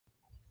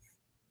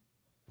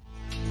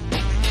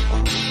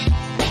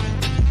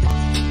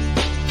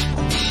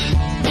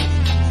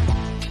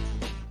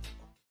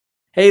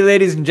Hey,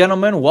 ladies and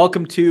gentlemen,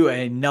 welcome to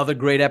another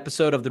great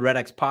episode of the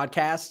REDX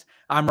podcast.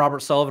 I'm Robert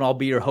Sullivan. I'll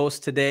be your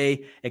host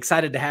today.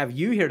 Excited to have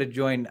you here to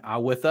join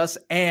with us,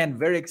 and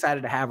very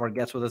excited to have our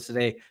guest with us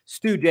today,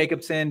 Stu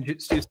Jacobson.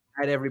 Stu,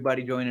 hi to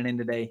everybody joining in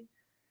today.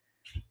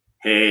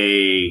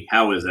 Hey,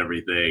 how is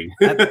everything?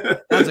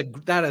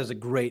 That is a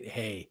great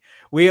hey.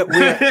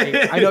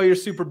 I know you're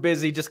super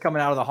busy just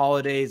coming out of the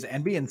holidays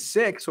and being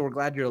sick, so we're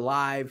glad you're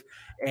alive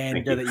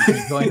and that you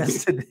can join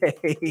us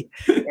today.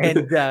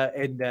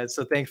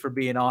 So thanks for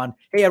being on.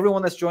 Hey,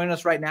 everyone that's joining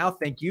us right now,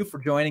 thank you for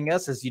joining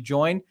us. As you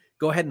join,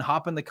 go ahead and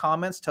hop in the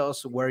comments. Tell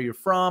us where you're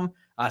from.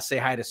 Say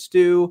hi to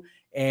Stu.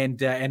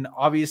 And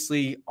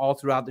obviously, all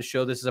throughout the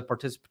show, this is a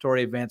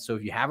participatory event. So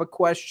if you have a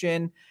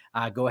question,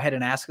 go ahead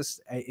and ask us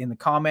in the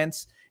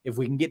comments. If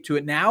we can get to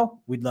it now,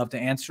 we'd love to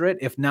answer it.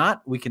 If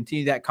not, we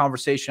continue that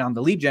conversation on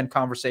the Lead Gen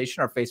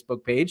Conversation, our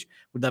Facebook page.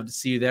 We'd love to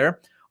see you there.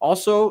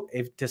 Also,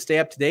 to stay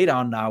up to date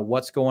on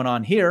what's going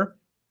on here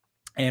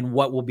and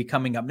what will be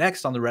coming up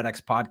next on the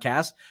REDX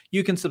podcast,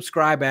 you can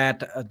subscribe at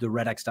the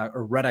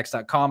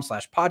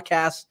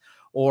redx.com/podcast,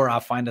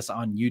 or find us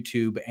on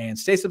YouTube and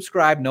stay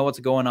subscribed, know what's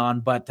going on.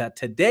 But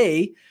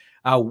today,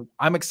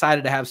 I'm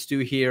excited to have Stu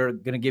here.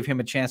 Going to give him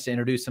a chance to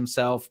introduce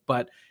himself,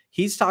 but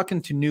he's talking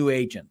to new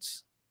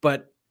agents.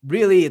 But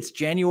really, it's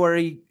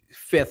January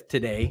 5th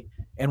today,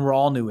 and we're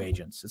all new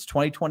agents. It's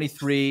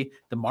 2023.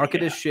 The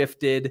market has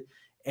shifted,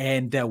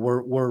 and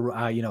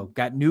we're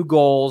got new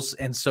goals.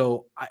 And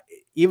so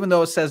even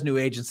though it says new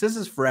agents, this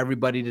is for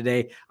everybody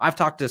today. I've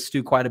talked to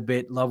Stu quite a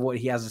bit. Love what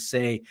he has to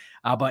say.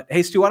 But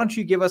hey, Stu, why don't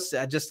you give us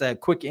just a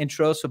quick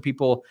intro so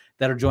people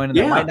that are joining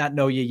that might not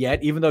know you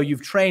yet, even though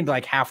you've trained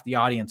like half the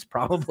audience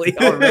probably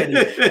already.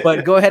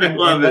 But go ahead and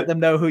let them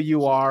know who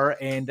you are,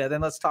 and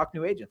then let's talk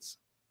new agents.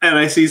 And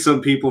I see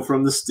some people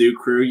from the Stu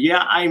crew.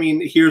 Yeah, I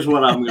mean, here's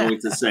what I'm going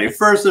to say.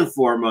 First and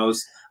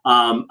foremost,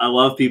 I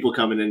love people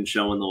coming in and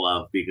showing the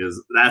love because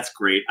that's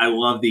great. I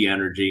love the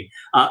energy.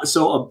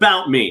 So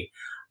about me,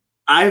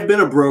 I've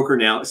been a broker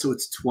now. So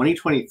it's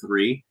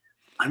 2023.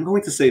 I'm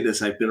going to say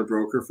this. I've been a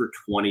broker for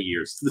 20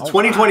 years. The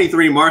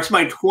 2023 marks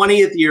my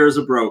 20th year as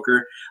a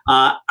broker.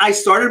 I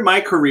started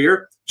my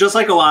career just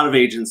like a lot of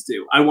agents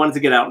do. I wanted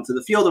to get out into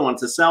the field. I wanted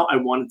to sell. I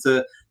wanted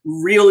to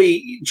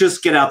really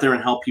just get out there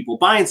and help people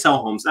buy and sell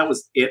homes. That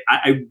was it.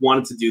 I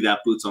wanted to do that,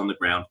 boots on the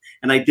ground.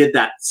 And I did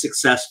that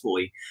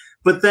successfully.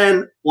 But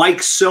then,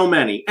 like so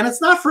many, and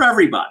it's not for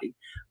everybody,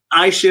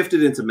 I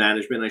shifted into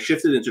management. I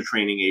shifted into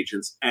training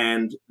agents.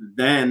 And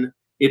then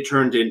it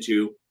turned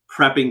into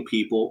prepping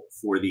people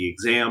for the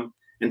exam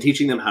and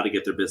teaching them how to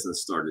get their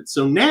business started.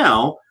 So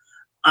now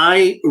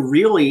I'm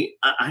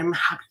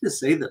happy to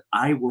say that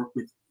I work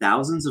with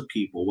thousands of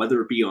people,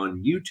 whether it be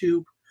on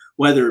YouTube,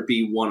 whether it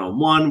be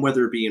one-on-one,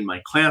 whether it be in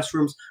my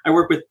classrooms. I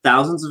work with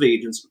thousands of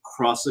agents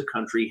across the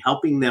country,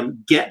 helping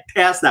them get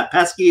past that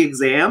pesky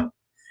exam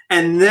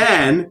and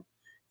then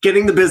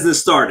getting the business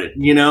started,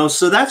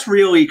 So that's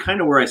really kind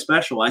of where I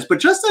specialize. But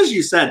just as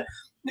you said,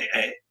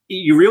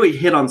 you really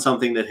hit on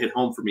something that hit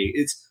home for me.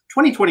 It's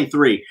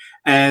 2023,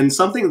 and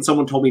something that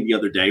someone told me the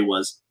other day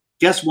was,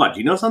 guess what? Do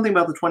you know something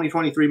about the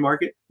 2023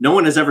 market? No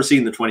one has ever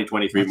seen the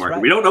 2023 market.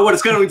 Right. We don't know what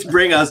it's going to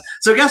bring us.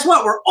 So guess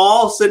what? We're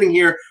all sitting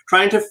here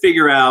trying to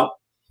figure out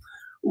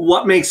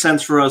what makes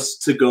sense for us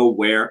to go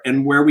where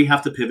and where we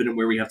have to pivot and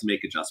where we have to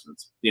make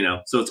adjustments,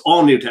 So it's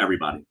all new to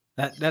everybody.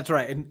 That's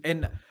right.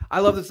 And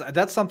I love this.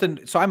 That's something.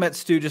 So I met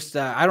Stu just,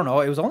 I don't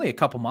know, it was only a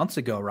couple months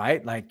ago,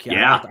 right? Like,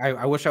 yeah,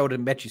 I wish I would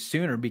have met you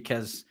sooner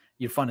because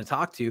you're fun to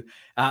talk to.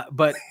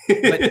 But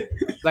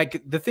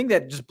like the thing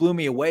that just blew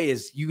me away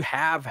is you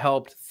have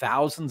helped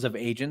thousands of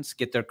agents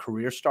get their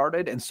career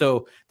started. And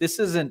so this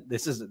is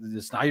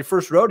not your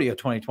first rodeo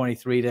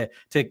 2023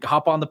 to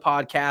hop on the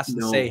podcast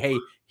and say, hey,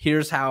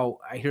 here's how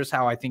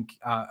I think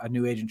a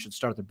new agent should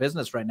start their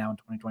business right now in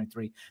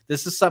 2023.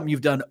 This is something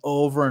you've done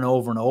over and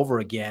over and over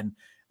again.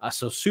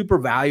 So super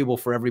valuable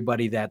for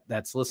everybody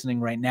that's listening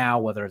right now,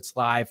 whether it's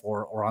live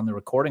or on the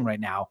recording right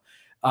now.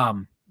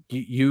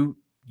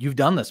 You've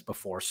done this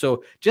before.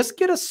 So just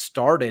get us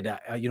started.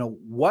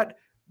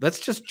 Let's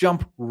just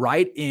jump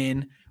right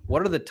in.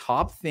 What are the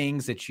top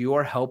things that you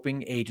are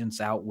helping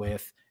agents out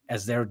with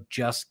as they're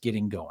just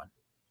getting going?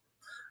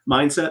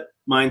 Mindset.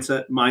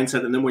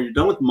 And then when you're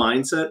done with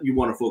mindset, you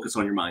want to focus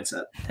on your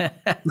mindset. And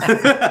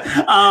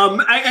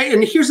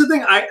here's the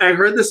thing. I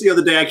heard this the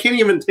other day. I can't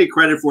even take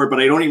credit for it, but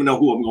I don't even know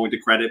who I'm going to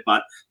credit.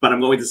 But I'm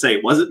going to say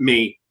it wasn't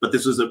me. But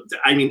this was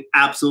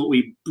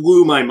absolutely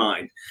blew my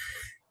mind.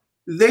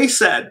 They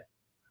said,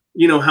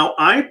 how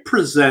I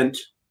present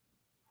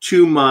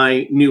to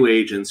my new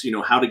agents,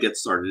 how to get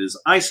started is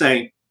I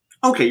say,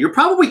 okay, you're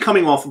probably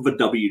coming off of a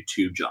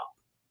W-2 job,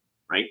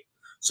 right?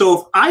 So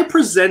if I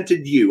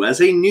presented you as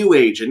a new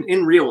agent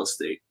in real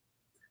estate,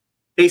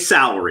 a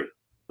salary,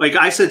 like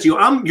I said to you,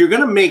 you're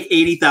going to make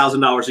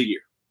 $80,000 a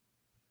year.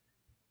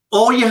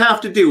 All you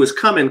have to do is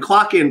come in,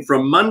 clock in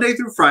from Monday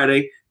through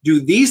Friday, do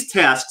these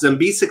tasks and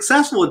be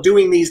successful at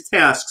doing these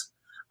tasks.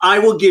 I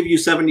will give you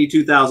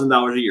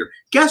 $72,000 a year.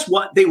 Guess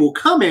what? They will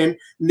come in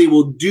and they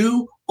will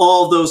do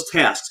all those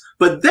tasks.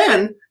 But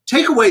then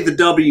take away the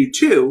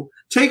W-2,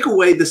 take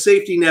away the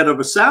safety net of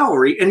a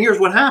salary, and here's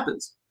what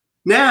happens.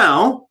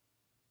 Now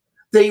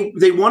they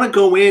want to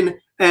go in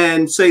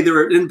and say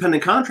they're an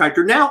independent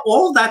contractor. Now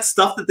all of that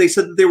stuff that they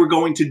said that they were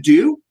going to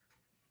do,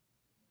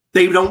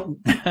 they don't.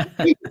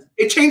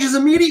 It changes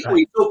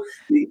immediately. So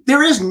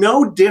there is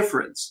no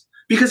difference.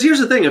 Because here's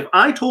the thing. If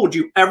I told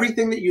you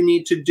everything that you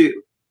need to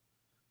do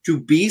to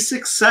be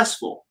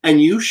successful and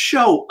you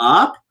show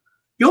up,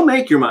 you'll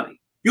make your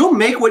money. You'll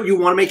make what you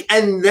want to make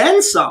and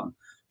then some.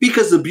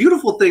 Because the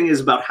beautiful thing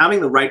is about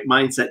having the right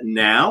mindset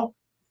now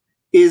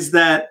is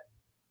that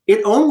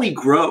it only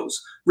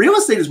grows. Real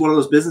estate is one of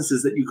those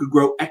businesses that you could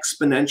grow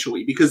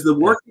exponentially because the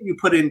work that you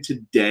put in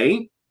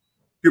today,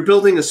 you're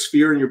building a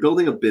sphere and you're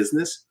building a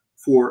business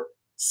for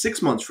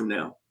 6 months from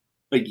now,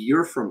 a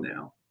year from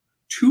now,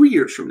 2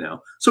 years from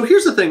now. So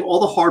here's the thing,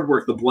 all the hard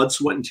work, the blood,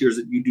 sweat, and tears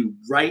that you do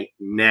right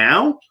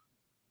now,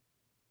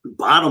 the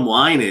bottom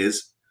line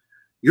is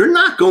you're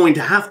not going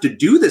to have to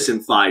do this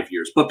in 5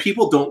 years. But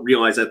people don't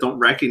realize that, don't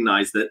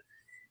recognize that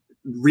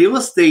real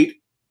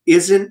estate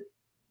isn't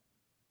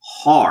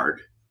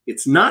hard.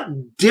 It's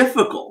not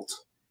difficult,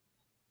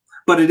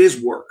 but it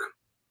is work.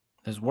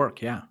 It's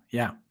work, yeah,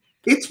 yeah.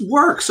 It's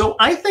work. So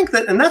I think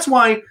that, and that's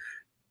why,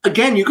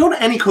 again, you go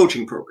to any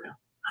coaching program,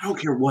 I don't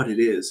care what it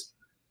is,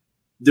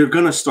 they're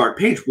going to start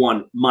page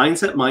one,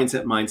 mindset,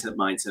 mindset, mindset,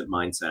 mindset,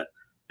 mindset.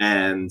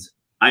 And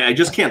I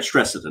just can't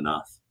stress it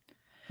enough.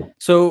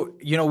 So,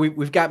 you know,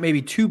 we've got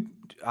maybe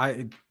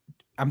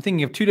I'm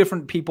thinking of two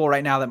different people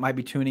right now that might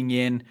be tuning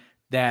in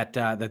that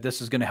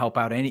this is going to help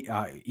out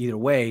either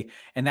way.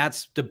 And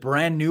that's the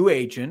brand new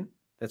agent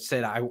that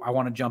said, I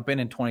want to jump in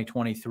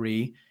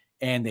 2023,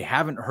 and they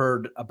haven't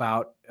heard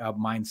about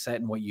mindset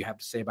and what you have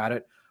to say about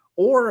it.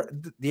 Or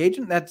the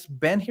agent that's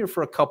been here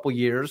for a couple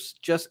years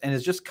and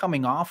is just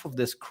coming off of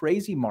this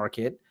crazy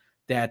market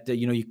that,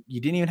 you know,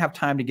 you didn't even have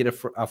time to get a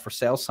for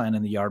sale sign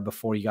in the yard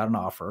before you got an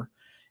offer.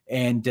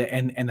 And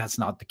that's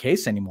not the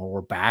case anymore.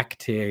 We're back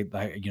to,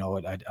 you know,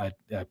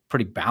 a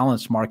pretty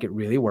balanced market,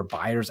 really, where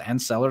buyers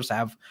and sellers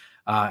have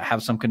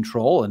some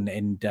control,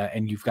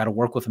 and you've got to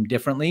work with them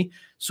differently.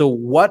 So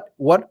what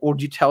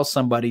would you tell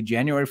somebody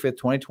January 5th,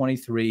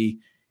 2023?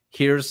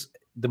 Here's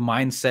the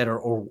mindset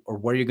or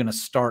where you're going to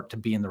start to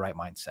be in the right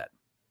mindset.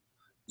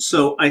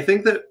 So I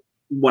think that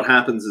what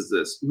happens is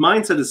this: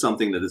 mindset is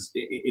something that is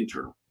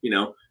internal. You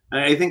know,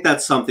 I think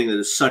that's something that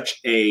is such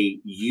a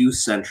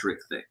you-centric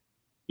thing.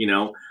 You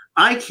know,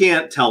 I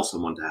can't tell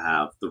someone to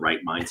have the right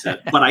mindset,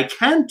 but I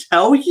can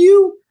tell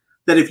you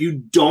that if you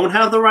don't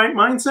have the right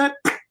mindset,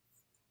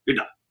 you're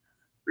done.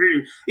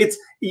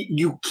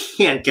 You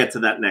can't get to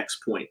that next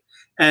point.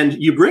 And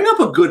you bring up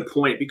a good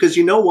point, because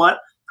you know what?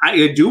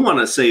 I do want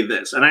to say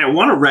this, and I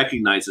want to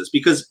recognize this,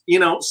 because, you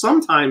know,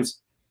 sometimes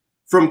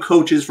from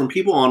coaches, from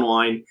people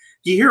online,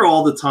 you hear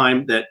all the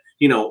time that,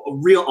 you know,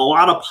 a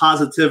lot of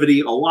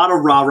positivity, a lot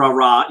of rah, rah,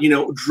 rah, you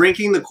know,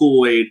 drinking the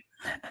Kool-Aid.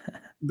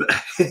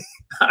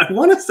 I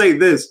want to say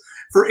this,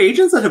 for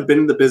agents that have been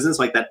in the business,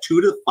 like that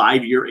 2 to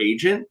 5 year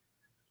agent,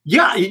 you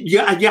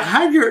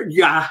had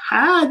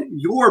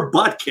your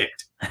butt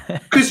kicked,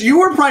 because you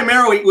were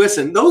primarily,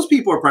 listen, those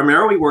people are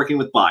primarily working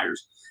with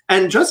buyers.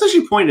 And just as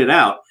you pointed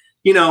out,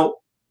 you know,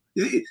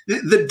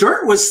 the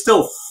dirt was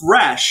still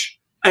fresh,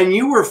 and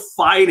you were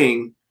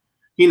fighting,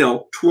 you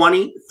know,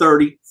 20,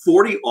 30,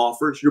 40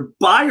 offers. Your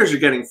buyers are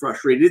getting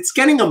frustrated. It's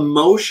getting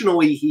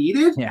emotionally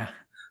heated. Yeah.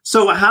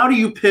 So how do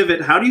you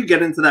pivot? How do you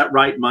get into that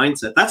right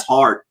mindset? That's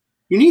hard.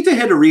 You need to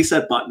hit a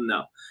reset button,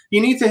 though.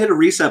 You need to hit a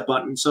reset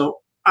button. So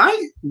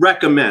I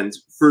recommend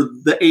for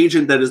the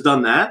agent that has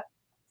done that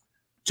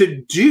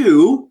to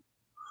do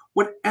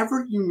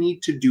whatever you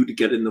need to do to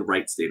get in the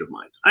right state of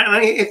mind.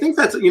 I think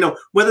that's, you know,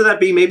 whether that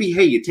be maybe,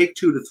 hey, you take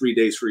 2 to 3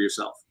 days for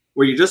yourself,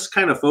 where you just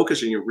kind of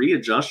focus and you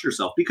readjust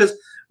yourself. Because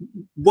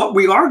what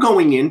we are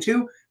going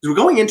into is we're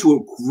going into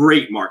a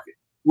great market,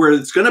 where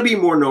it's going to be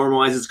more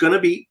normalized. It's going to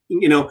be,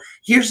 you know,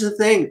 here's the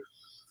thing.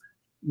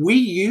 We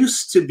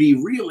used to be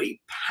really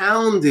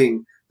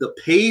pounding the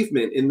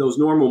pavement in those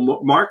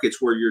normal markets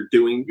where you're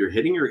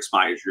hitting your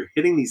expires, you're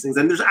hitting these things,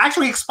 and there's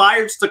actually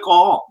expires to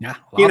call. Yeah,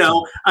 you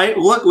know, I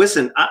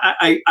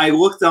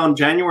looked on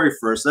January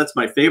 1st. That's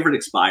my favorite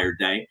expired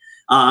day.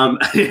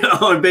 You know,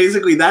 and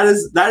basically that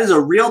is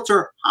a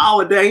realtor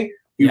holiday.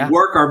 We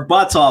work our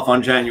butts off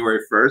on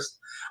January 1st.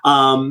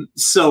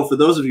 So for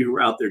those of you who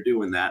are out there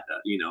doing that,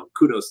 you know,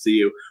 kudos to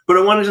you. But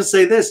I want to just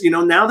say this, you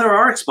know, now there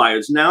are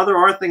expires. Now there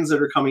are things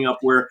that are coming up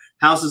where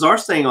houses are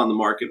staying on the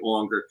market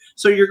longer.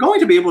 So you're going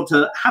to be able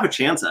to have a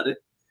chance at it,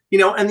 you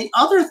know. And the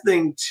other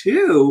thing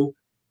too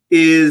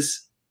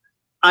is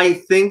I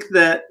think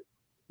that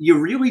you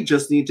really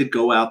just need to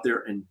go out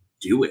there and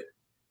do it.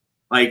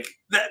 Like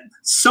that,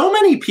 so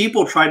many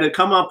people try to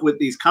come up with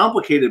these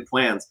complicated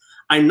plans.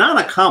 I'm not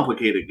a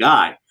complicated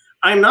guy.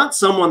 I'm not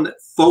someone that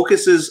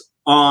focuses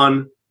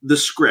on the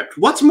script.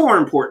 What's more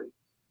important,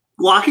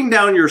 locking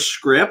down your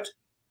script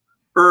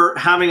or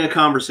having a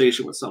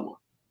conversation with someone?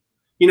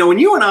 You know, when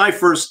you and I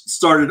first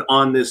started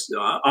on this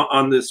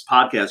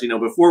podcast, you know,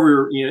 before we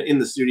were, you know, in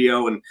the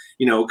studio and,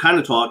 you know, kind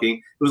of talking,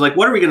 it was like,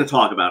 what are we going to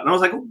talk about? And I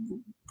was like,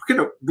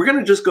 we're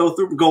gonna just go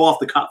off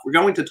the cuff. We're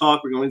going to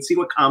talk. We're going to see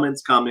what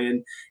comments come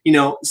in, you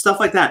know, stuff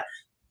like that.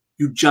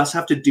 You just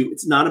have to do.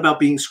 It's not about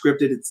being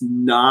scripted. It's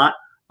not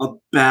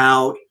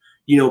about,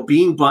 you know,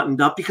 being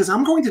buttoned up, because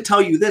I'm going to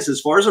tell you this, as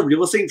far as a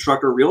real estate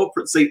instructor, real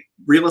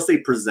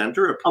estate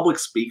presenter, a public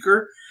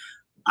speaker,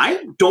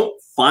 I don't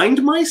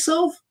find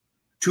myself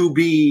to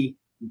be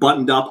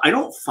buttoned up. I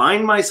don't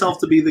find myself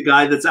to be the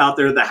guy that's out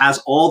there that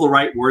has all the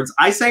right words.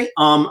 I say,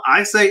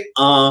 I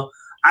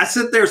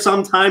sit there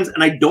sometimes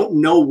and I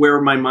don't know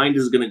where my mind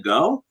is going to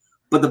go.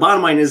 But the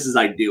bottom line is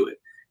I do it.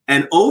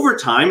 And over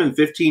time, in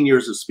 15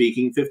 years of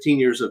speaking, 15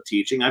 years of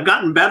teaching, I've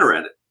gotten better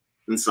at it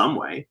in some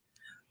way.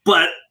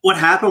 But what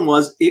happened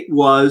was, it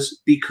was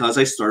because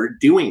I started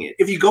doing it.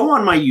 If you go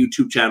on my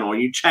YouTube channel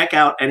and you check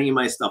out any of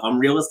my stuff, I'm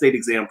Real Estate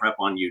Exam Prep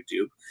on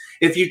YouTube.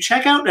 If you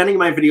check out any of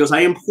my videos,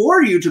 I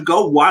implore you to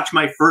go watch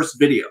my first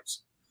videos.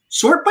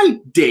 Sort by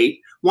date,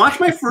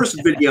 watch my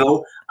first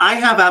video. I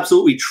have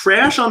absolutely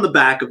trash on the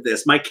back of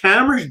this. My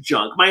camera's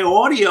junk. My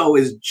audio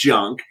is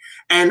junk.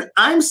 And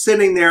I'm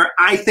sitting there,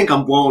 I think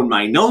I'm blowing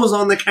my nose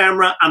on the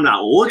camera. I'm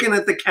not looking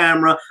at the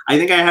camera. I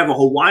think I have a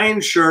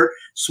Hawaiian shirt,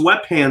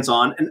 sweatpants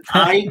on, and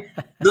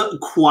the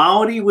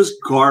quality was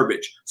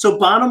garbage. So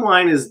bottom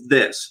line is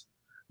this: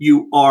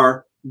 you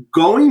are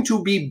going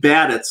to be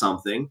bad at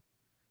something,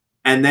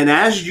 and then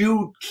as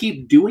you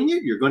keep doing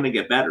it, you're going to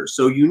get better.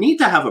 So you need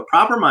to have a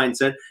proper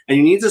mindset, and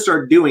you need to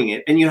start doing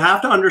it. And you have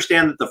to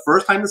understand that the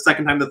first time, the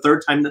second time, the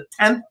third time, the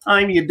 10th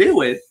time you do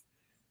it,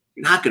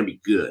 you're not going to be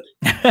good.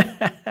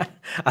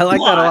 I like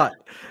that a lot.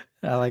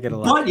 I like it a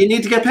lot. But you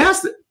need to get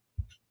past it.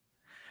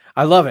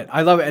 I love it.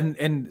 I love it.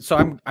 And so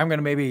I'm going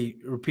to maybe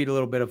repeat a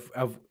little bit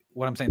of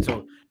what I'm saying.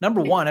 So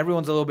number one,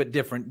 everyone's a little bit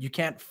different. You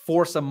can't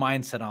force a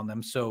mindset on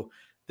them. So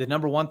the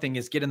number one thing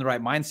is get in the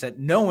right mindset,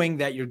 knowing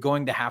that you're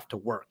going to have to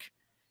work.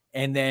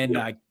 And then,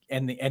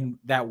 and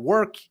that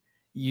work,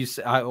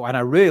 and I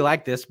really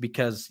like this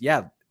because,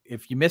 yeah,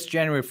 if you miss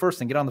January 1st,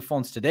 then get on the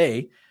phones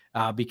today,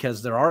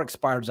 because there are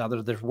expireds out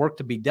there. There's work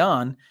to be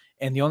done.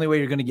 And the only way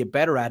you're going to get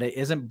better at it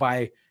isn't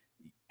by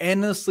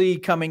endlessly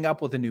coming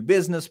up with a new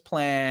business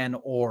plan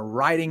or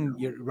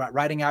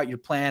writing out your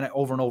plan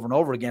over and over and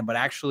over again, but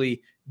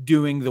actually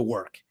doing the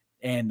work.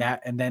 And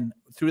then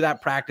through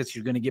that practice,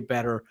 you're going to get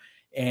better.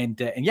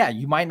 And yeah,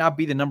 you might not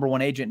be the number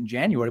one agent in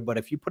January, but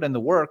if you put in the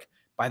work,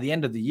 by the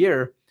end of the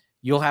year,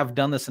 you'll have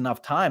done this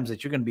enough times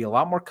that you're going to be a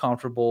lot more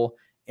comfortable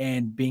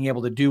and being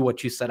able to do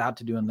what you set out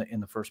to do in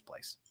the first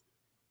place.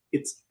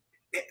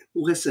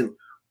 Listen,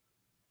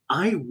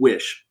 I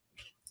wish.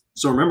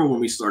 So remember when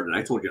we started,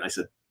 I told you, I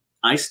said,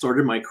 I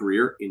started my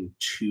career in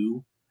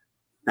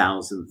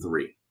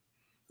 2003.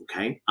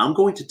 Okay. I'm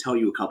going to tell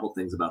you a couple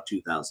things about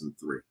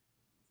 2003.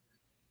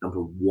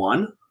 Number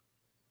one,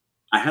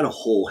 I had a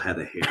whole head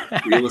of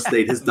hair. Real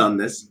estate has done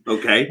this.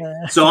 Okay.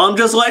 So I'm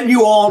just letting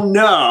you all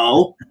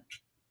know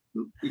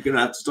you're going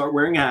to have to start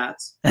wearing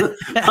hats. But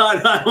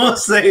I will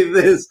say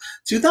this,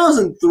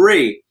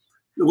 2003,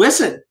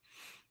 listen,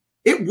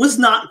 it was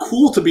not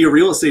cool to be a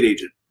real estate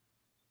agent.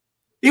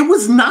 It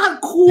was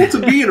not cool to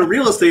be in a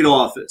real estate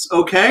office,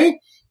 okay?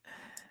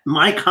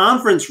 My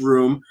conference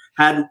room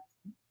had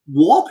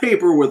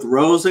wallpaper with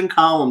rows and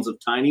columns of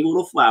tiny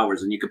little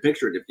flowers, and you could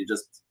picture it if you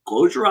just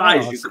close your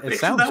eyes. You could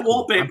picture that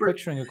wallpaper. I'm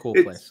picturing a cool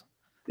place.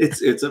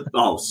 It's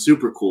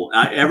super cool.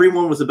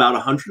 Everyone was about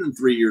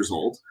 103 years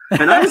old,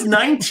 and I was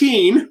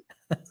 19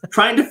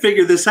 trying to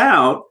figure this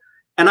out,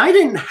 and I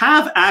didn't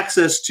have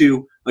access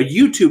to a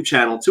YouTube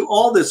channel, to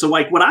all this. So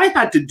like what I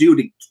had to do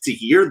to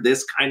hear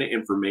this kind of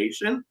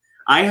information,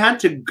 I had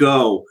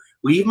to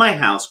leave my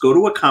house, go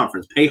to a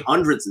conference, pay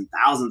hundreds and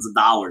thousands of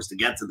dollars to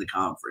get to the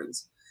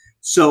conference.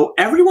 So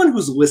everyone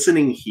who's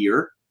listening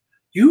here,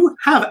 you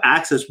have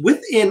access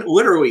within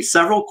literally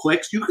several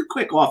clicks. You could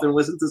click off and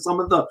listen to some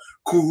of the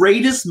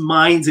greatest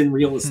minds in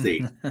real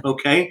estate,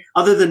 okay?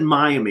 Other than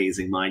my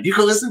amazing mind. You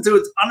can listen to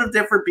a ton of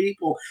different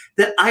people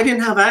that I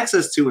didn't have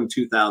access to in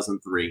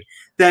 2003.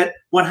 That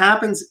what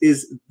happens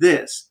is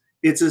this.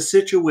 It's a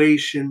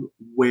situation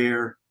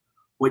where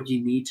what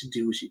you need to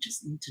do is you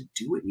just need to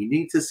do it. You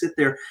need to sit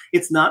there.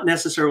 It's not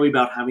necessarily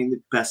about having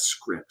the best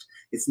script.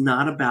 It's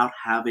not about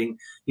having,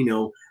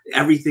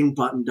 everything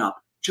buttoned up.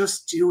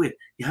 Just do it.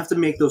 You have to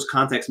make those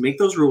contacts, make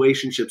those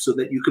relationships so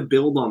that you can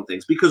build on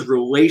things, because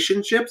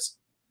relationships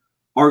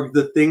are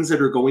the things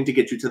that are going to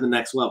get you to the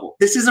next level.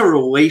 This is a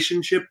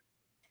relationship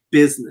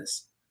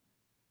business.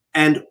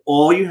 And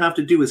all you have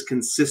to do is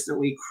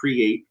consistently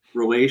create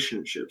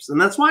relationships. And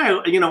that's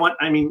why,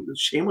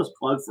 shameless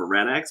plug for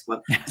REDX,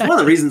 but it's one of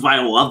the reasons why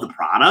I love the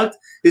product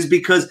is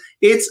because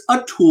it's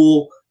a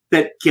tool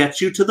that gets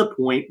you to the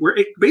point where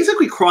it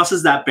basically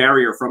crosses that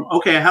barrier from,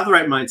 okay, I have the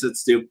right mindset,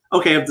 Stu.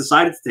 Okay, I've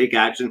decided to take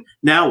action.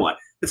 Now what?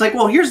 It's like,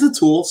 well, here's the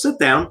tool. Sit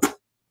down.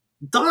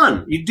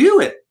 Done. You do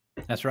it.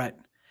 That's right.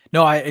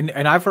 No,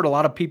 and I've heard a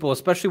lot of people,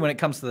 especially when it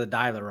comes to the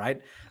dialer,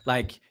 right?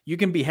 Like you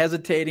can be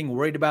hesitating,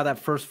 worried about that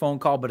first phone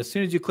call, but as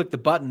soon as you click the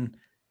button,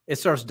 it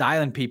starts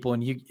dialing people,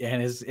 and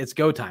it's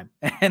go time.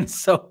 And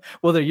so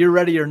whether you're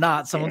ready or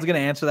not, someone's going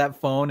to answer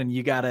that phone, and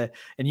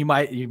you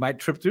might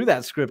trip through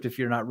that script if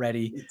you're not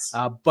ready.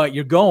 But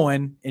you're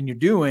going and you're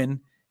doing,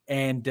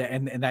 and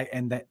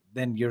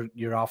then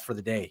you're off for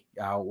the day.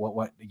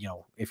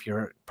 If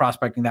you're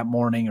prospecting that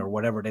morning or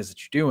whatever it is that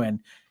you're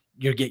doing,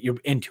 you're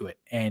into it.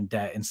 And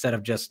instead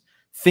of just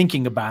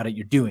thinking about it,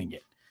 you're doing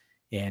it.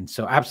 And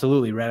so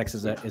absolutely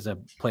REDX is a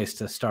place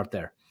to start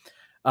there.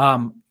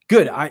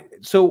 Good.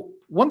 So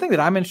one thing that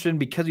I'm interested in,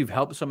 because you've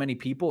helped so many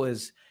people,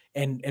 is,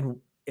 and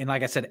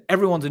like I said,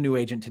 everyone's a new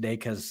agent today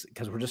because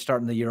we're just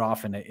starting the year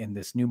off in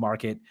this new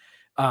market.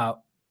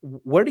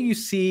 Where do you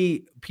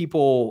see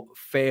people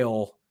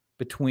fail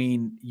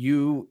between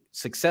you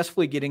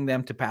successfully getting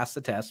them to pass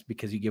the test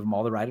because you give them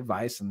all the right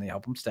advice and they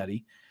help them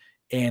study,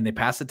 and they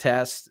pass the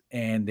test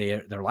and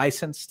they're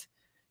licensed,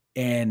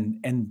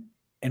 and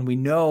we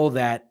know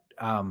that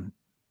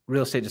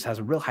real estate just has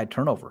a real high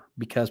turnover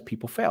because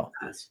people fail.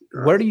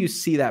 Where do you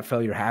see that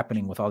failure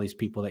happening with all these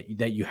people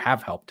that you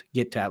have helped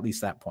get to at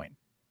least that point?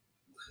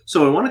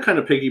 So I want to kind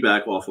of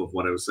piggyback off of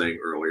what I was saying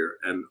earlier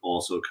and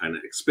also kind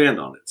of expand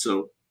on it.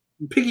 So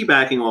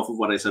piggybacking off of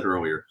what I said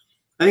earlier,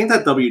 I think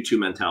that W-2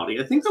 mentality,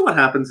 I think that what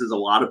happens is a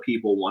lot of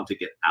people want to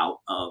get out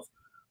of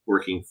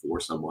working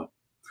for someone.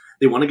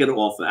 They want to get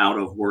out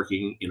of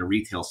working in a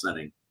retail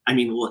setting. I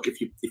mean, look, if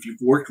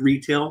you've worked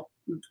retail,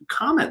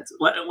 comment.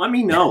 Let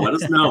me know. Let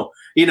us know.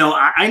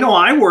 I know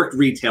I worked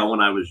retail when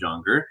I was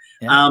younger,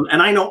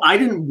 and I know I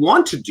didn't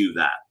want to do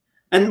that.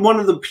 And one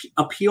of the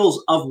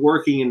appeals of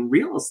working in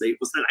real estate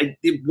was that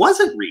it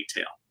wasn't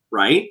retail,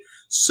 right?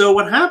 So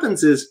what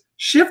happens is,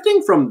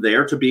 shifting from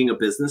there to being a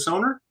business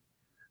owner,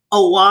 a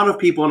lot of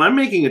people, and I'm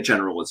making a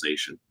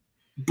generalization,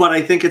 but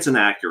I think it's an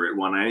accurate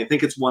one. I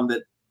think it's one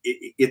that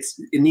it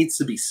needs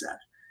to be said.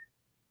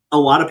 A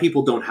lot of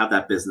people don't have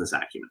that business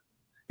acumen.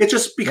 It's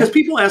just because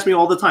people ask me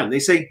all the time. They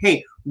say,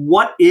 hey,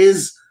 what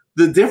is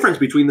the difference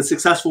between the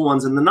successful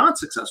ones and the not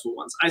successful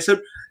ones? I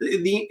said,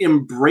 the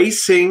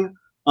embracing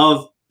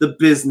of the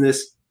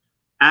business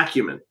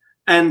acumen.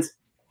 And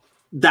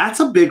that's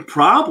a big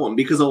problem,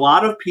 because a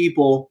lot of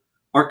people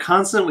are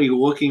constantly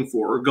looking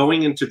for, or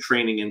going into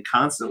training and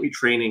constantly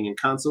training and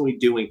constantly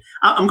doing.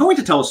 I'm going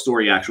to tell a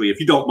story, actually, if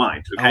you don't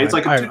mind. Okay, it's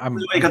like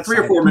a 3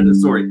 or 4 minute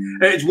story.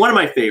 It's one of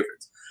my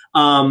favorites.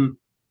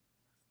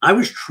 I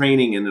was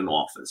training in an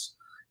office,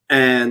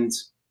 and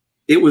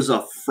it was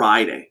a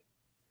Friday,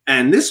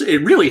 and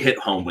it really hit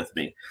home with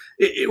me.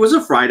 It was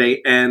a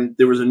Friday, and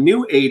there was a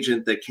new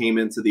agent that came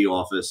into the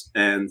office,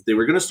 and they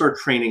were going to start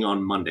training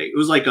on Monday. It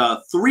was like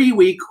a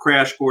 3-week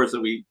crash course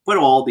that we put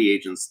all the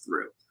agents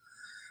through.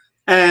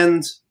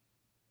 And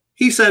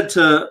he said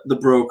to the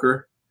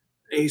broker,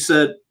 he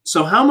said,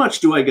 so how much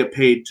do I get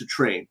paid to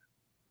train?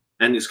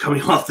 And he's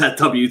coming off that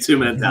W-2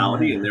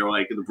 mentality. And they're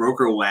like, the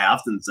broker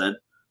laughed and said,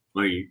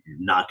 well, you're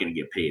not going to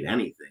get paid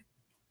anything.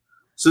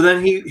 So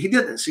then he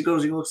did this. He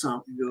looks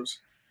up, he goes,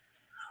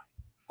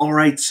 all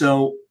right,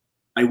 so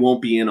I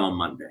won't be in on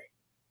Monday.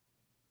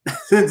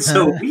 And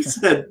so we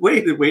said,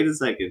 wait a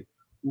second.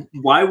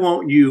 Why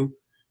won't you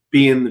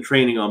be in the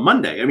training on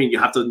Monday? I mean, you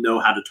have to know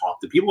how to talk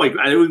to people. Like,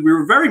 we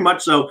were very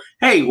much so,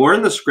 hey,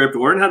 learn the script,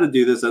 learn how to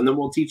do this, and then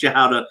we'll teach you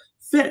how to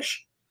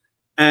fish.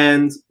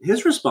 And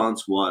his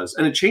response was,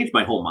 and it changed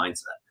my whole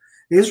mindset.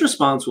 His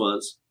response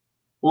was,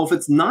 well, if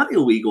it's not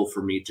illegal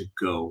for me to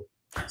go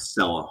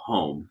sell a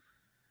home,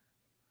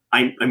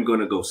 I'm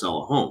going to go sell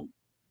a home.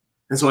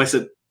 And so I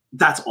said,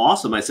 that's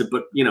awesome. I said,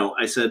 but,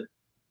 I said,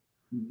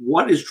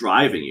 what is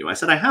driving you? I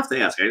said, I have to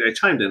ask. I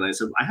chimed in. I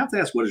said, I have to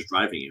ask, what is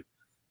driving you?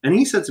 And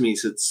he said to me, he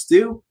said,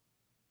 Stu,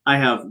 I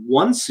have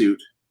 1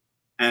 suit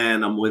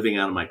and I'm living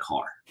out of my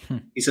car.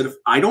 He said, if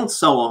I don't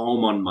sell a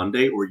home on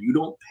Monday or you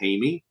don't pay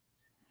me,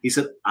 he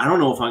said, I don't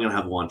know if I'm going to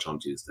have lunch on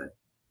Tuesday.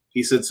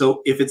 He said,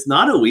 so if it's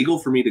not illegal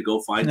for me to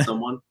go find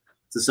someone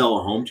to sell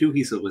a home to,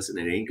 he said, listen,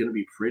 it ain't going to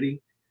be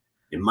pretty.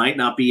 It might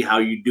not be how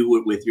you do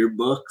it with your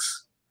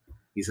books.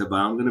 He said, but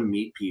I'm going to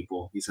meet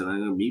people. He said, I'm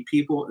going to meet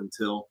people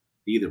until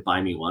they either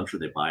buy me lunch or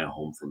they buy a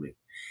home from me.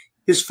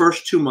 His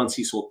first 2 months,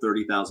 he sold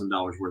 $30,000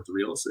 worth of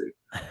real estate.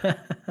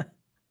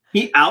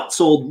 He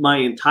outsold my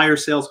entire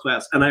sales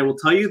class. And I will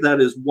tell you,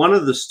 that is one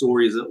of the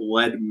stories that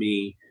led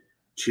me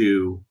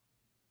to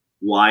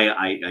why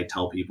I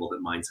tell people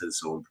that mindset is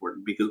so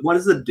important. Because what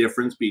is the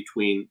difference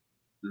between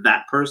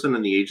that person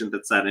and the agent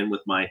that sat in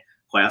with my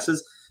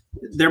classes?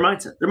 Their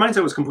mindset. Their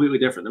mindset was completely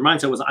different. Their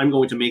mindset was, I'm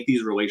going to make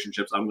these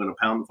relationships. I'm going to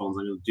pound the phones.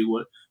 I'm going to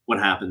do what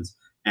happens.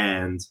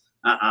 And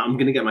I'm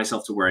going to get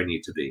myself to where I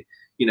need to be.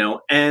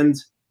 And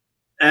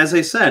as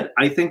I said,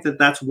 I think that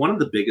that's one of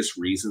the biggest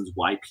reasons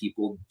why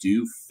people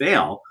do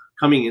fail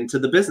coming into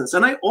the business.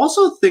 And I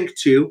also think,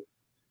 too,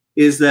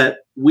 is that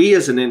we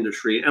as an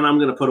industry, and I'm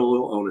going to put a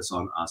little onus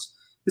on us,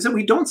 is that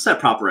we don't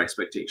set proper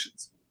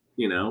expectations.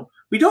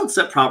 We don't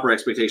set proper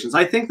expectations.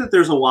 I think that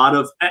there's a lot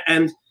of,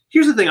 and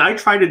here's the thing, I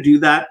try to do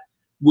that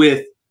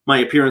with my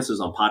appearances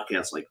on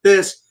podcasts like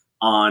this,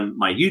 on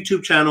my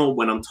YouTube channel,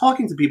 when I'm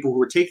talking to people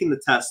who are taking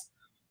the test.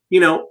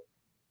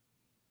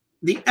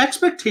 The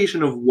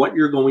expectation of what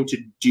you're going to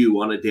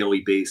do on a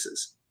daily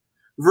basis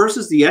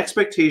versus the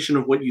expectation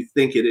of what you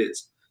think it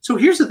is. So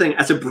here's the thing.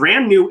 As a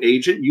brand new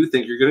agent, you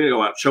think you're going to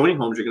go out showing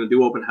homes, you're going to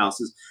do open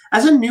houses.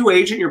 As a new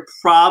agent, you're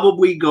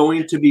probably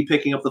going to be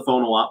picking up the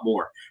phone a lot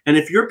more. And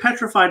if you're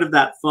petrified of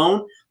that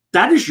phone,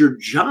 that is your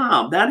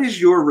job. That is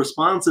your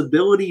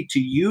responsibility to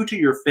you, to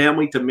your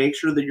family, to make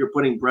sure that you're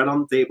putting bread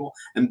on the table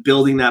and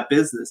building that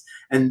business.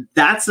 And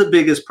that's the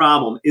biggest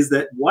problem, is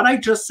that what I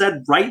just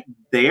said right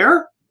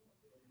there,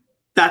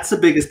 that's the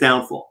biggest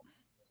downfall,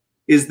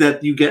 is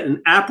that you get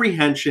an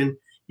apprehension.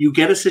 You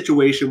get a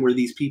situation where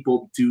these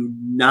people do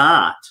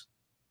not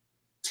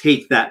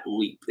take that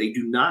leap. They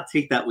do not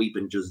take that leap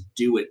and just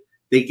do it.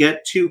 They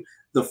get to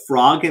the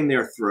frog in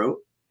their throat,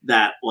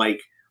 that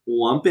like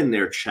lump in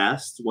their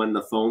chest when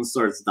the phone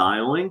starts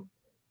dialing.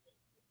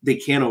 They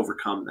can't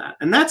overcome that.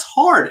 And that's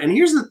hard. And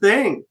here's the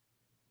thing.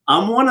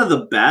 I'm one of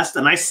the best.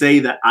 And I say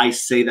that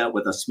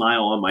with a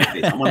smile on my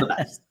face. I'm one of the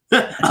best.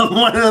 I'm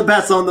one of the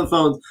best on the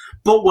phones.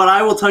 But what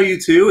I will tell you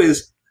too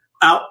is,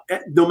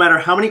 no matter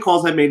how many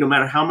calls I've made, no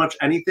matter how much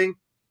anything,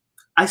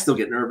 I still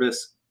get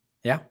nervous.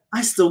 Yeah.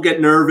 I still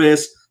get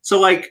nervous. So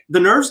like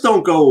the nerves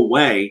don't go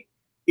away.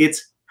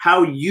 It's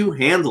how you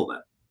handle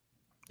them.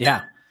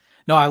 Yeah.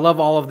 No, I love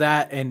all of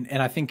that. And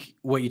I think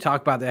what you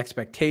talk about, the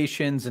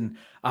expectations, and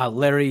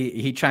Larry,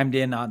 he chimed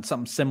in on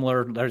something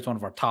similar. Larry's one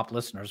of our top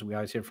listeners. We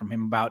always hear from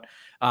him about,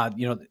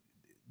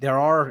 there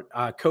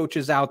are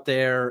coaches out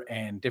there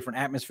and different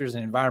atmospheres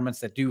and environments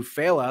that do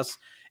fail us.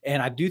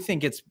 And I do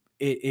think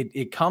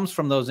it comes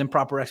from those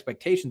improper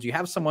expectations. You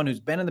have someone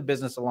who's been in the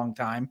business a long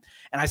time,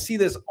 and I see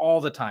this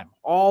all the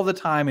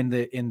time in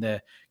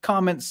the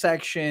comment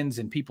sections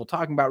and people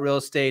talking about real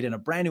estate, and a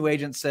brand new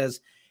agent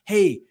says,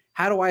 hey,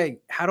 how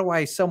do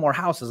I sell more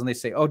houses? And they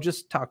say, oh,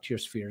 just talk to your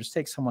sphere. Just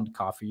take someone to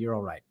coffee. You're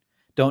all right.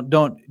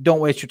 Don't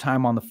waste your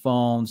time on the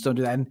phones. Don't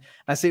do that. And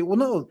I say, well,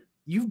 no,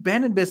 you've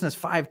been in business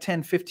 5,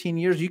 10, 15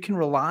 years. You can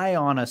rely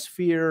on a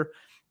sphere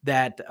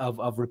that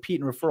of repeat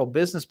and referral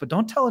business, but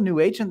don't tell a new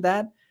agent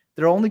that.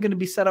 They're only going to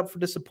be set up for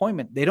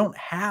disappointment. They don't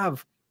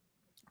have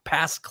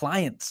past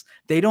clients.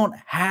 They don't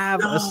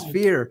have a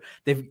sphere.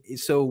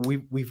 So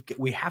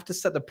we have to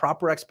set the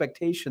proper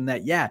expectation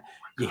that, yeah,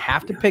 you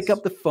have to pick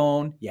up the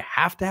phone. You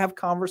have to have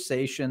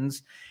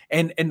conversations.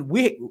 And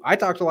I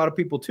talk to a lot of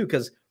people too,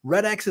 because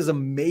REDX is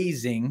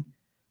amazing,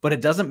 but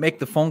it doesn't make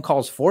the phone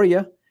calls for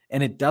you,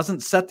 and it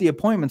doesn't set the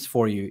appointments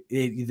for you.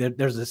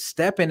 There's a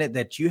step in it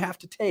that you have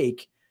to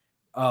take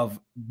of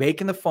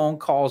making the phone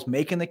calls,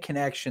 making the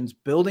connections,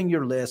 building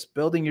your list,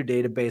 building your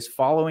database,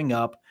 following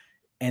up.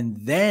 And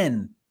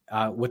then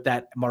with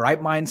that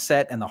right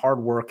mindset and the hard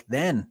work,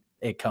 then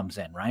it comes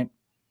in, right?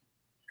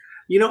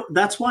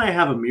 That's why I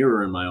have a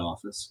mirror in my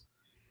office,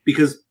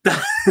 because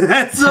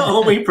that's the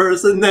only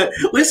person that,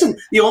 listen,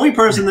 the only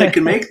person that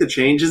can make the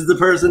change is the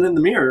person in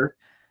the mirror.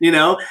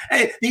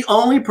 The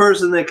only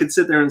person that could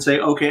sit there and say,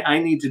 okay, I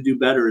need to do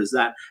better is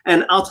that.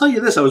 And I'll tell you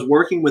this, I was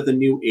working with a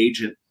new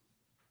agent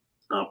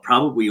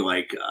probably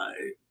like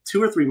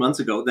 2 or 3 months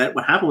ago, that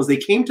what happened was they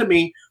came to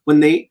me when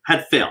they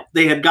had failed.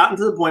 They had gotten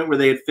to the point where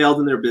they had failed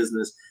in their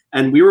business.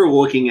 And we were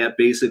looking at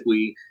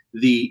basically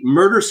the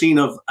murder scene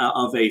of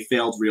a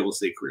failed real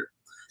estate career.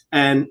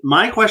 And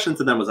my question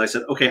to them was, I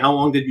said, okay, how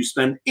long did you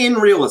spend in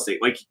real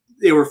estate? Like,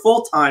 they were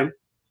full-time.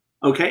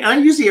 Okay. And I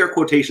use the air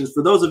quotations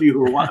for those of you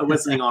who are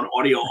listening on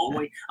audio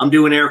only. I'm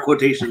doing air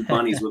quotation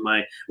bunnies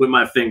with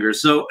my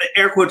fingers. So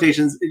air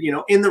quotations,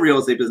 in the real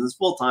estate business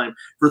full-time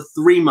for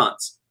 3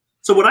 months.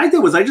 So what I did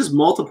was I just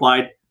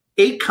multiplied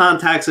 8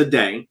 contacts a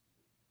day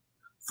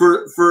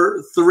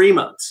for 3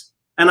 months.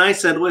 And I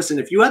said, listen,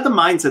 if you had the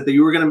mindset that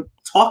you were going to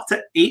talk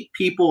to 8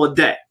 people a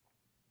day,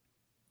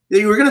 and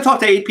you were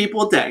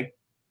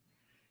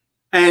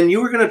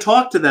going to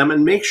talk to them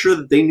and make sure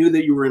that they knew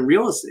that you were in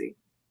real estate.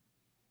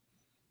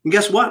 And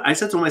guess what? I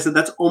said to him, I said,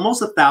 that's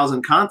almost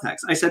 1,000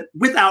 contacts. I said,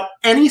 without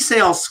any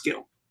sales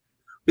skill,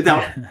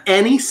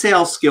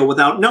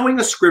 without knowing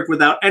a script,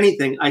 without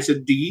anything. I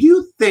said, do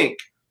you think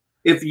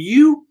if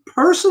you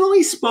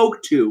personally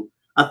spoke to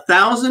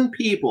 1,000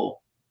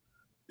 people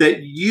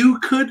that you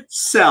could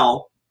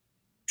sell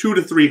 2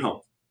 to 3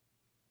 homes?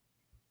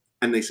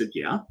 And they said,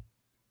 yeah.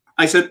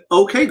 I said,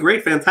 okay,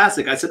 great,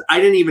 fantastic. I said, I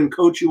didn't even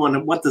coach you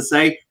on what to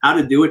say, how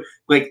to do it,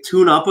 like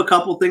tune up a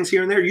couple things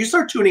here and there. You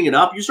start tuning it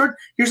up.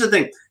 Here's the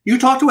thing. You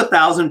talk to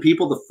 1,000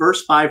 people, the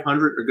first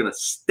 500 are going to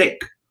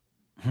stick.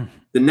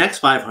 The next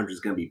 500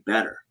 is going to be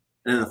better.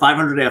 And then the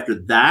 500 after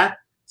that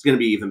is going to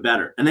be even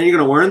better. And then you're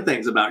going to learn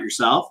things about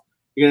yourself.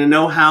 You're going to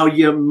know how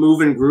you move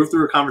and groove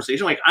through a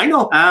conversation. Like, I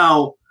know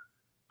how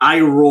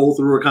I roll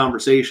through a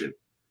conversation.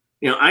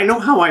 I know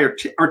how I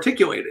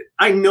articulate it.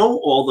 I know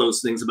all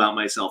those things about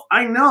myself.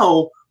 I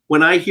know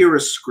when I hear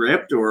a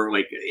script or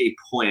like a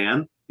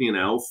plan,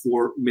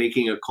 for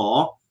making a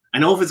call, I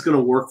know if it's going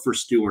to work for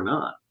Stu or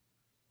not.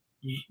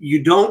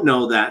 You don't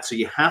know that, so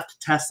you have to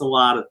test a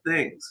lot of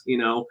things.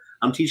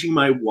 I'm teaching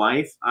my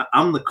wife.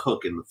 I'm the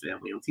cook in the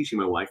family. I'm teaching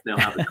my wife now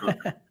how to cook.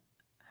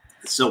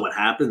 So what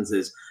happens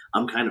is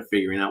I'm kind of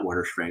figuring out what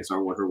her strengths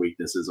are, what her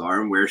weaknesses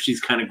are, and where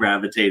she's kind of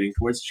gravitating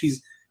towards.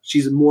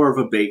 She's more of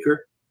a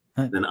baker.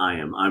 than I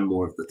am. I'm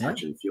more of the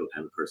touch and feel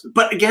kind of person.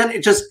 But again,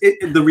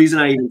 the reason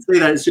I even say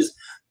that is just,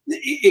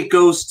 it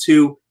goes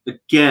to,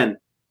 again,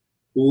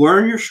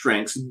 learn your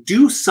strengths,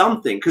 do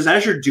something, because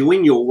as you're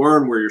doing, you'll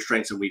learn where your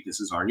strengths and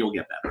weaknesses are, and you'll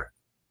get better.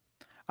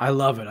 I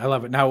love it. I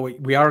love it. Now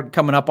we are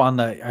coming up on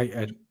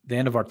the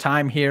end of our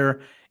time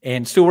here,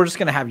 and Stu, we're just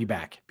going to have you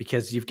back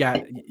because you've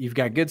got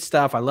good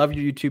stuff. I love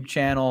your YouTube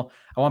channel.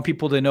 I want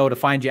people to know to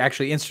find you.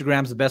 Actually,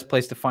 Instagram's the best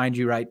place to find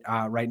you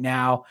right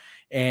now.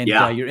 And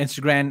your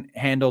Instagram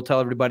handle,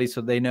 tell everybody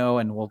so they know,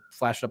 and we'll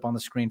flash it up on the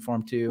screen for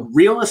them too.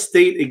 Real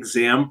Estate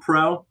Exam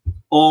Pro,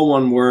 all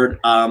one word.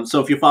 So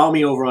if you follow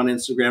me over on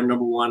Instagram,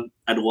 number one,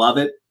 I'd love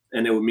it,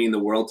 and it would mean the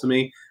world to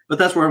me. But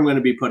that's where I'm going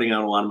to be putting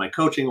out a lot of my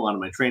coaching, a lot of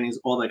my trainings,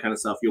 all that kind of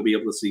stuff. You'll be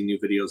able to see new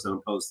videos that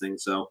I'm posting.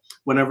 So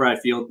whenever I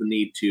feel the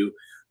need to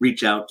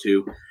reach out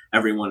to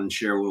everyone and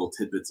share little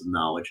tidbits of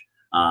knowledge,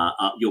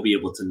 you'll be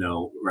able to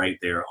know right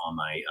there on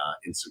my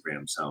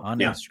Instagram. So on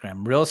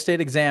Instagram, Real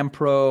Estate Exam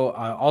Pro,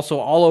 also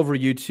all over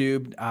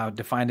YouTube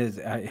to find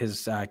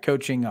his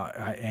coaching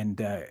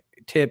and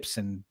tips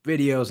and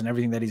videos and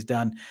everything that he's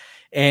done.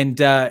 And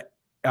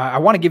I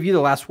want to give you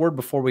the last word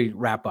before we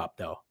wrap up,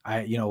 though.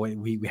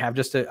 We have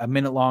just a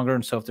minute longer,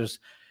 and so if there's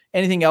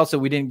anything else that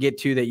we didn't get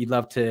to that you'd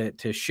love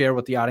to share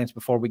with the audience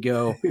before we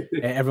go,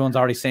 everyone's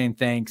already saying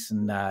thanks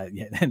and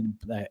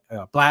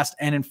blast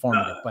and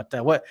informative. But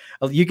what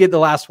you get the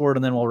last word,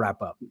 and then we'll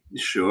wrap up.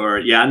 Sure.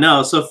 Yeah.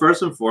 No. So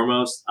first and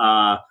foremost,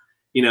 so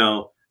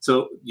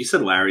you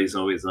said Larry's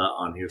always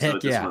on here, so I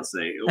just want to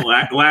say,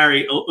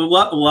 Larry,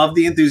 love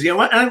the enthusiasm,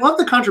 and I love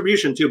the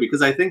contribution too,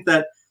 because I think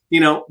that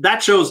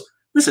that shows.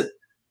 Listen,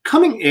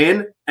 coming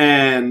in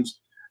and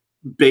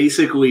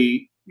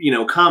basically,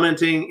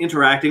 commenting,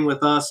 interacting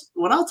with us,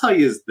 what I'll tell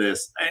you is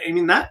this. I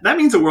mean, that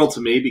means the world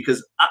to me,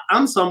 because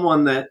I'm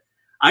someone that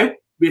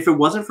if it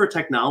wasn't for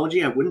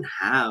technology, I wouldn't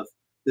have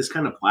this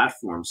kind of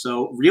platform.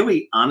 So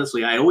really,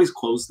 honestly, I always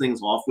close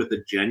things off with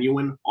a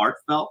genuine,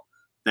 heartfelt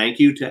thank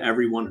you to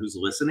everyone who's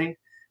listening,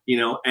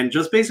 and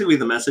just basically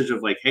the message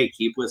of like, hey,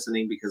 keep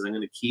listening, because I'm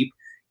going to keep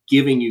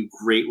giving you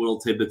great little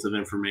tidbits of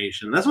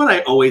information. That's what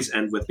I always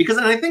end with, because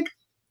I think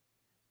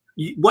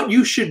what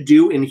you should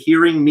do in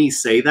hearing me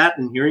say that,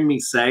 and hearing me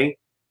say,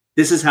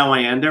 this is how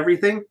I end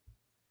everything,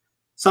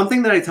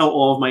 something that I tell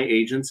all of my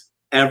agents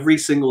every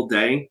single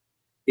day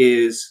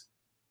is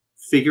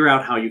figure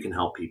out how you can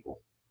help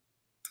people.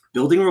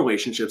 Building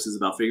relationships is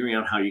about figuring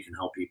out how you can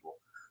help people.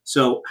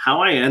 So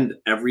how I end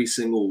every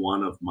single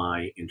one of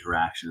my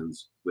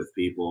interactions with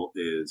people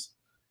is,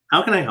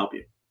 how can I help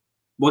you?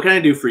 What can I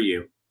do for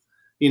you?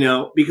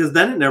 Because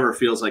then it never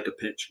feels like a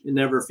pitch. It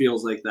never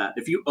feels like that.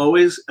 If you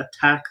always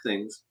attack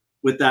things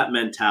with that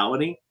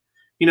mentality,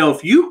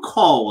 if you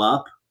call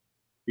up,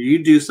 or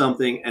you do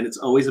something and it's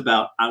always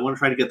about, I want to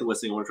try to get the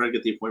listing, I want to try to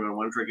get the appointment, I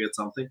want to try to get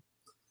something,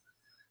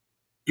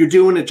 you're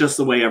doing it just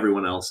the way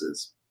everyone else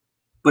is.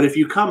 But if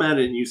you come at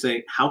it and you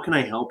say, how can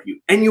I help you?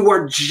 And you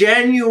are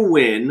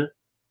genuine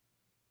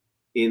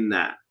in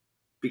that,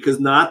 because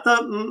not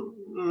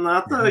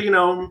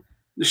the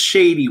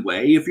shady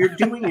way. If you're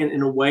doing it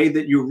in a way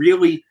that you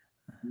really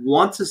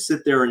want to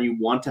sit there and you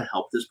want to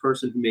help this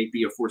person who may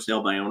be a for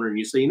sale by owner, and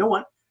you say, you know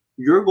what?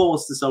 Your goal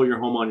is to sell your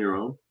home on your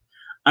own.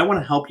 I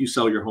want to help you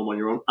sell your home on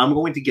your own. I'm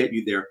going to get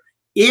you there.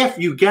 If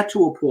you get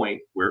to a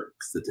point where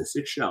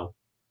statistics show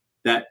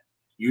that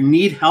you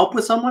need help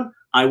with someone,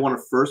 I want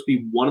to first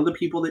be one of the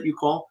people that you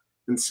call.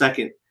 And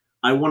second,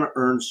 I want to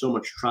earn so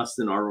much trust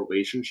in our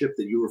relationship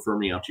that you refer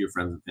me out to your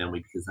friends and family,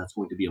 because that's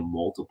going to be a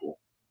multiple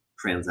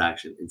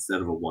transaction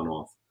instead of a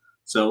one-off.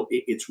 So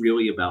it's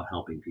really about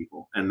helping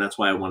people. And that's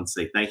why I want to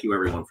say thank you,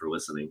 everyone, for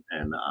listening.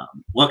 And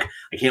look,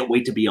 I can't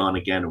wait to be on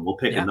again, and we'll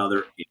pick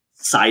another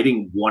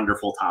exciting,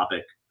 wonderful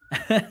topic.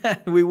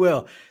 We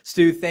will.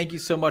 Stu, thank you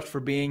so much for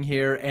being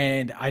here.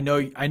 And I know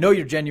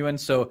you're genuine.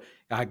 So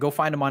go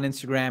find him on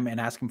Instagram and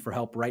ask him for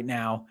help right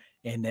now,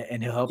 and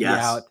he'll help you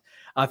out.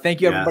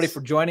 Thank you, everybody,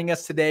 for joining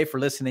us today, for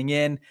listening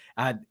in.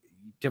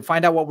 To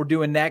find out what we're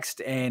doing next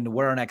and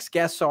where our next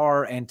guests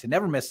are, and to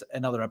never miss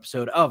another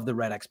episode of the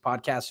REDX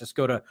podcast, just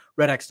go to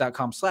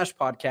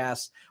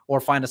redx.com/podcast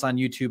or find us on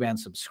YouTube and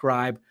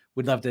subscribe.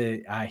 We'd love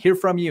to hear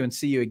from you and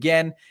see you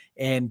again.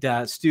 And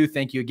Stu,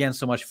 thank you again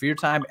so much for your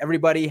time.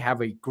 Everybody,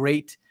 have a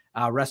great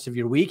rest of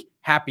your week.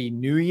 Happy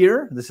New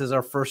Year. This is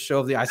our first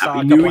show of the, I saw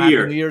a couple Happy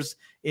New Years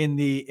in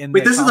the,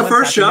 wait, this is the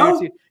first show?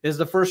 This is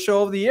the first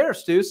show of the year,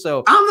 Stu.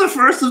 So I'm the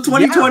first of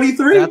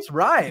 2023. Yeah, that's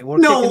right.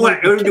 No way.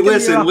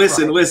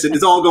 Listen.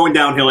 It's all going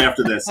downhill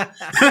after this.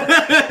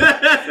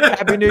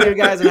 Happy New Year,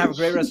 guys, and have a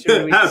great rest of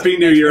your week. Happy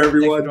New Year,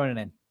 everyone. Thanks for joining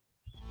in.